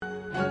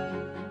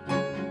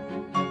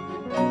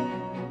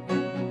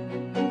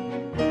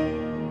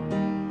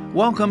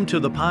Welcome to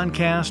the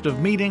podcast of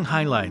meeting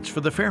highlights for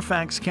the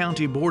Fairfax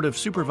County Board of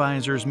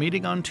Supervisors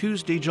meeting on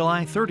Tuesday,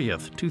 July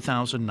 30th,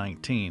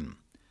 2019.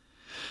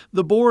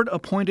 The board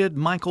appointed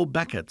Michael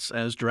Becketts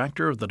as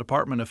Director of the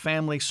Department of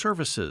Family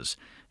Services.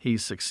 He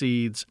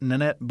succeeds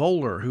Nanette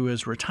Bowler, who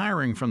is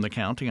retiring from the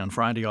county on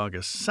Friday,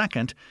 August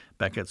 2nd.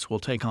 Becketts will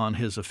take on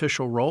his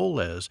official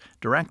role as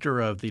Director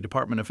of the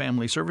Department of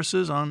Family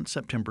Services on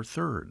September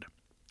 3rd.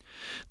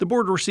 The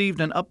board received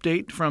an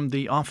update from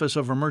the Office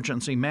of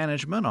Emergency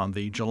Management on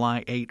the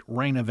July 8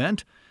 rain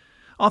event,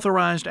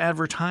 authorized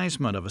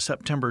advertisement of a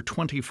September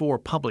 24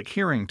 public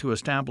hearing to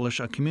establish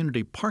a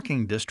community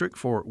parking district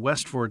for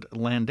Westford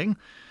Landing,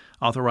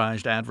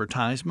 authorized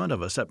advertisement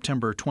of a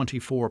September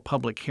 24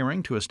 public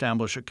hearing to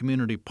establish a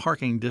community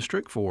parking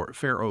district for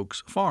Fair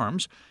Oaks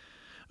Farms,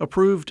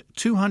 approved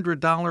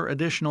 $200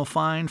 additional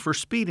fine for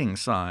speeding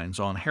signs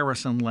on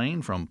Harrison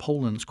Lane from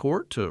Poland's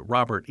Court to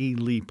Robert E.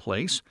 Lee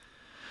Place,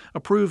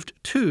 approved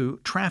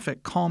 2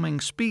 traffic calming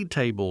speed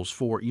tables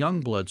for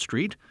Youngblood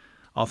Street,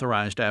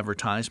 authorized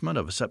advertisement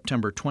of a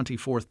September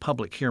 24th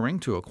public hearing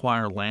to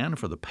acquire land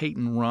for the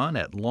Peyton Run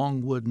at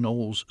Longwood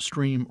Knolls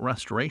Stream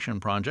Restoration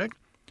Project,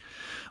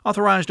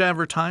 authorized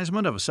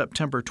advertisement of a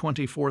September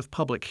 24th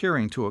public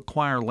hearing to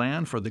acquire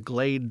land for the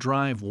Glade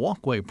Drive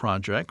Walkway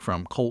Project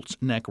from Colts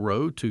Neck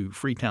Road to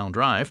Freetown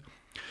Drive,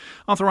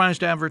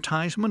 authorized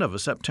advertisement of a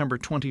September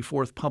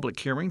 24th public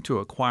hearing to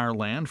acquire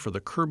land for the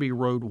Kirby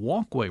Road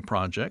Walkway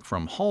Project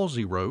from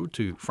Halsey Road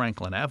to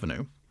Franklin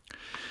Avenue.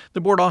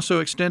 The board also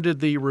extended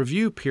the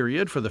review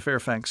period for the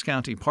Fairfax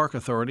County Park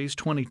Authority's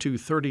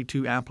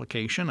 2232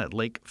 application at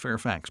Lake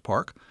Fairfax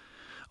Park,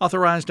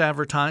 authorized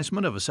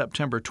advertisement of a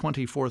September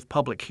 24th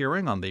public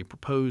hearing on the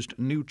proposed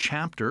new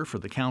chapter for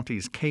the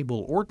county's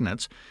cable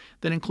ordinance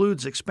that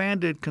includes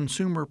expanded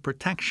consumer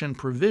protection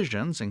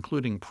provisions,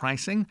 including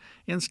pricing,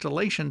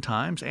 installation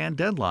times and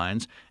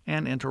deadlines,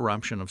 and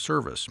interruption of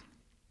service.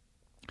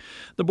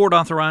 The board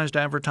authorized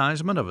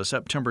advertisement of a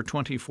September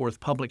 24th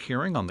public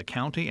hearing on the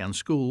county and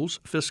schools'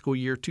 fiscal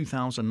year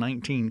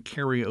 2019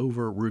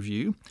 carryover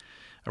review,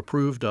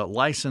 approved a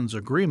license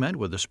agreement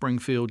with the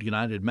Springfield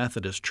United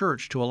Methodist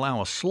Church to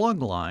allow a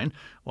slug line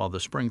while the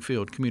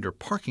Springfield commuter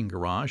parking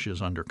garage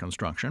is under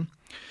construction,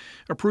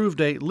 approved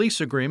a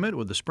lease agreement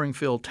with the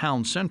Springfield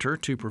Town Center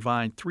to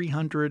provide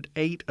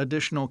 308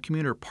 additional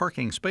commuter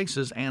parking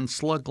spaces and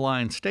slug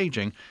line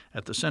staging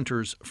at the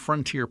center's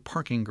Frontier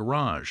Parking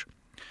Garage,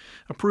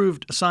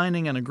 approved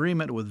signing an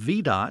agreement with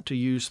VDOT to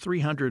use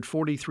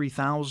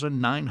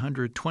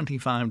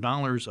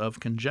 $343,925 of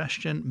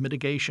congestion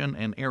mitigation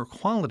and air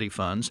quality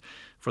funds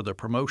for the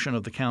promotion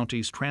of the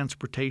county's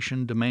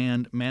Transportation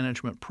Demand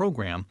Management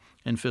Program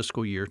in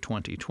fiscal year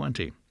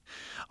 2020.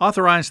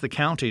 Authorized the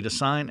county to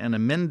sign an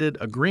amended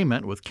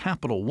agreement with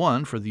Capital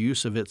One for the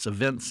use of its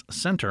Events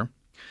Center,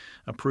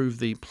 approved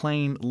the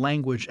plain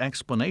language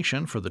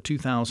explanation for the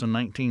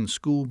 2019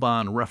 school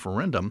bond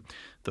referendum.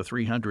 The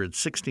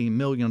 $360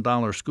 million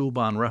school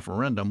bond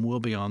referendum will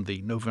be on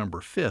the November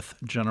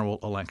 5th general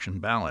election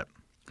ballot.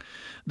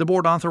 The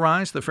board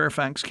authorized the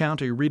Fairfax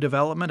County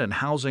Redevelopment and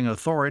Housing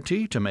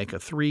Authority to make a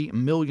 $3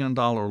 million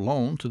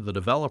loan to the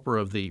developer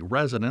of the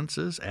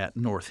residences at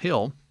North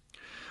Hill,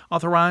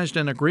 authorized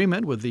an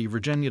agreement with the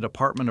Virginia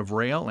Department of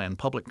Rail and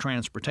Public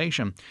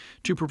Transportation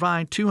to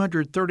provide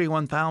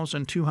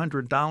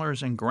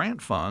 $231,200 in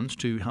grant funds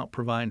to help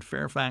provide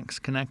Fairfax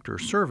Connector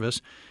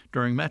service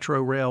during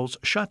Metro Rail's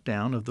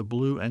shutdown of the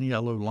blue and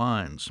yellow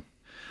lines.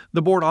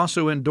 The board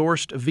also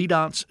endorsed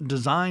VDOT's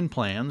design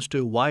plans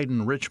to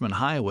widen Richmond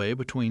Highway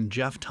between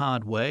Jeff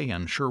Todd Way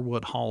and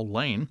Sherwood Hall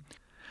Lane,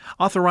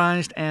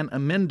 authorized an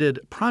amended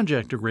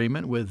project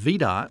agreement with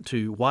VDOT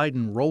to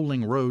widen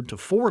Rolling Road to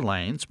 4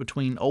 lanes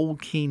between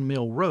Old Keene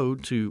Mill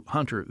Road to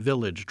Hunter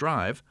Village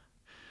Drive,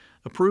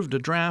 approved a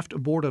draft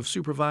Board of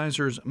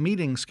Supervisors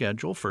meeting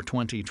schedule for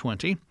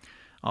 2020,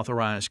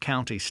 authorized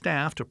county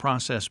staff to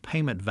process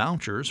payment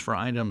vouchers for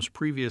items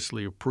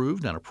previously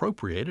approved and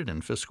appropriated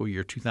in fiscal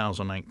year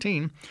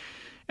 2019,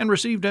 and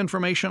received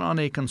information on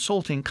a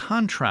consulting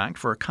contract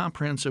for a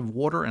comprehensive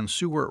water and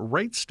sewer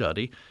rate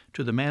study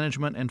to the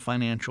Management and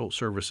Financial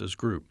Services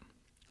Group.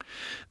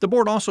 The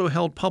board also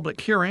held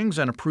public hearings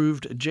and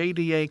approved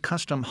JDA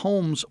Custom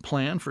Homes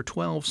plan for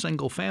 12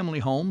 single-family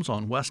homes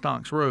on West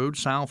Ox Road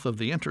south of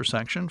the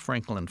intersection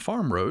Franklin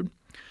Farm Road,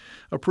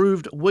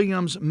 approved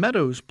Williams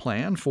Meadows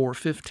plan for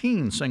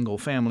 15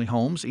 single-family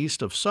homes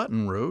east of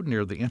Sutton Road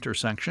near the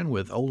intersection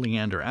with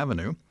Oleander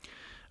Avenue,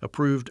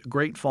 approved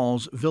Great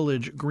Falls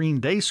Village Green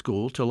Day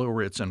School to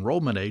lower its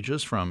enrollment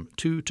ages from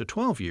 2 to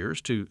 12 years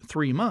to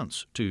 3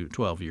 months to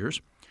 12 years,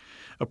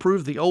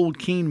 approved the Old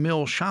Keene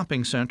Mill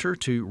Shopping Center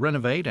to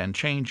renovate and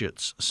change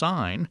its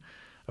sign,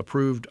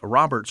 approved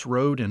Roberts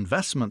Road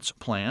Investments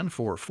Plan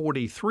for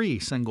 43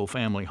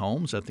 single-family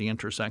homes at the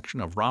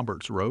intersection of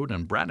Roberts Road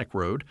and Braddock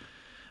Road,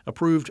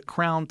 approved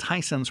Crown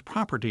Tyson's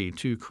property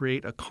to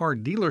create a car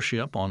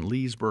dealership on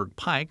Leesburg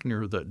Pike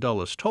near the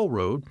Dulles Toll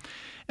Road,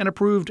 and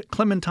approved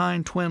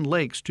Clementine Twin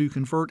Lakes to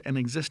convert an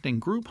existing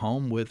group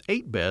home with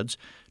 8 beds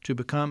to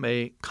become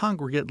a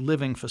congregate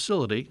living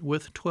facility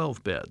with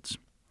 12 beds.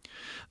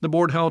 The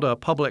board held a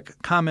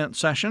public comment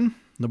session.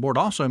 The board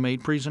also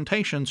made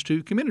presentations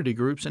to community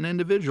groups and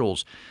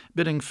individuals,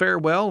 bidding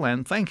farewell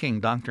and thanking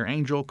Dr.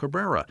 Angel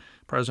Cabrera,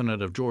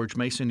 president of George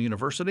Mason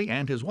University,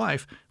 and his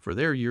wife for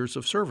their years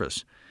of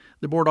service.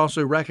 The board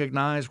also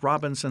recognized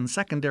Robinson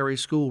Secondary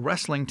School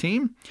wrestling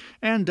team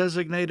and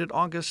designated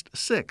August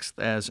 6th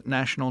as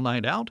National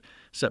Night Out,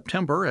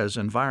 September as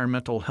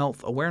Environmental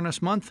Health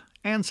Awareness Month,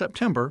 and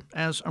September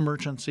as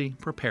Emergency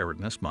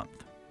Preparedness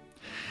Month.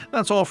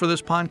 That's all for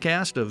this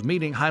podcast of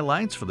meeting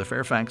highlights for the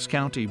Fairfax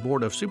County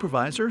Board of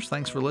Supervisors.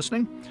 Thanks for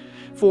listening.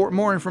 For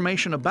more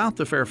information about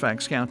the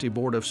Fairfax County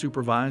Board of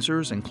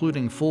Supervisors,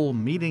 including full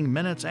meeting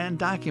minutes and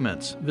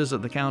documents,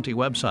 visit the county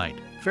website,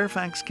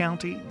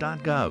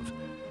 fairfaxcounty.gov.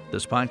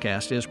 This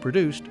podcast is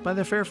produced by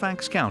the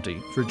Fairfax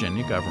County,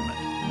 Virginia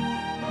government.